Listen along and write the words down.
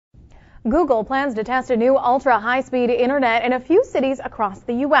Google plans to test a new ultra-high-speed internet in a few cities across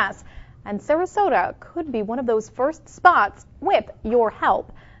the U.S. And Sarasota could be one of those first spots with your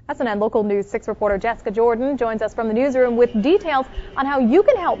help. SNN Local News 6 reporter Jessica Jordan joins us from the newsroom with details on how you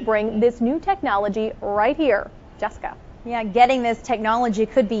can help bring this new technology right here. Jessica. Yeah, getting this technology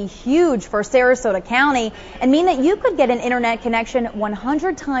could be huge for Sarasota County and mean that you could get an internet connection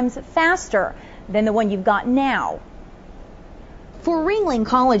 100 times faster than the one you've got now. For Ringling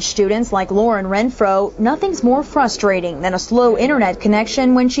College students like Lauren Renfro, nothing's more frustrating than a slow internet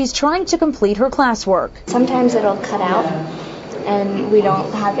connection when she's trying to complete her classwork. Sometimes it'll cut out and we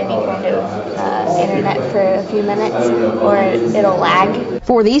don't have any kind of internet for a few minutes, or it'll lag.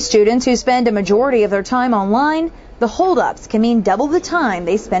 For these students who spend a majority of their time online, the holdups can mean double the time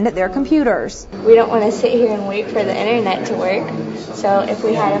they spend at their computers. We don't want to sit here and wait for the internet to work, so if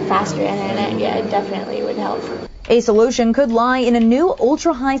we had a faster internet, yeah, it definitely would help. A solution could lie in a new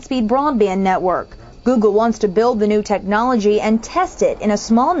ultra-high-speed broadband network. Google wants to build the new technology and test it in a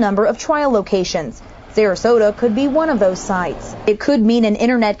small number of trial locations. Sarasota could be one of those sites. It could mean an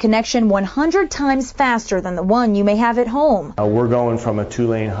internet connection 100 times faster than the one you may have at home. We're going from a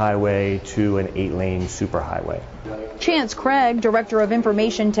 2-lane highway to an 8-lane superhighway. Chance Craig, Director of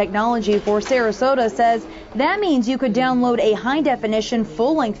Information Technology for Sarasota, says that means you could download a high-definition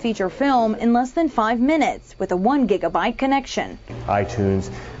full-length feature film in less than 5 minutes with a 1 gigabyte connection. iTunes,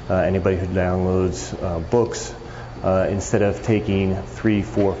 anybody who downloads books, instead of taking 3,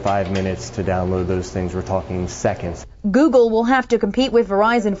 4, 5 minutes to download those things, we're talking seconds. Google will have to compete with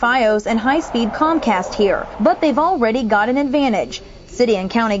Verizon Fios and high-speed Comcast here, but they've already got an advantage. City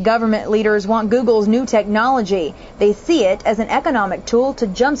and county government leaders want Google's new technology. They see it as an economic tool to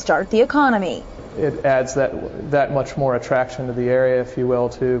jumpstart the economy. It adds that much more attraction to the area, if you will,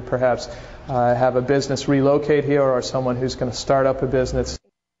 to perhaps have a business relocate here or someone who's going to start up a business.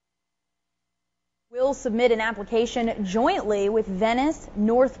 We'll submit an application jointly with Venice,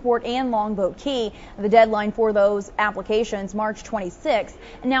 Northport, and Longboat Key. The deadline for those applications, March 26th.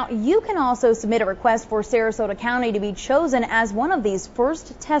 Now, you can also submit a request for Sarasota County to be chosen as one of these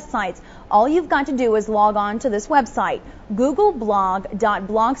first test sites. All you've got to do is log on to this website,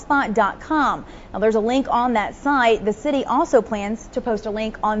 googleblog.blogspot.com. Now, there's a link on that site. The city also plans to post a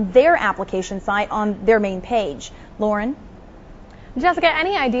link on their application site on their main page. Lauren? Jessica,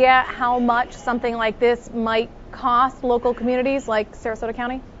 any idea how much something like this might cost local communities like Sarasota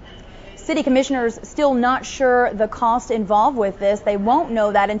County? City commissioners still not sure the cost involved with this. They won't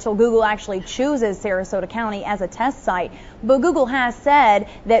know that until Google actually chooses Sarasota County as a test site. But Google has said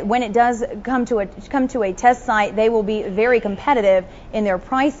that when it does come to a test site, they will be very competitive in their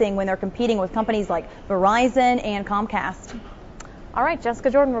pricing when they're competing with companies like Verizon and Comcast. All right, Jessica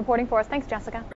Jordan reporting for us. Thanks, Jessica.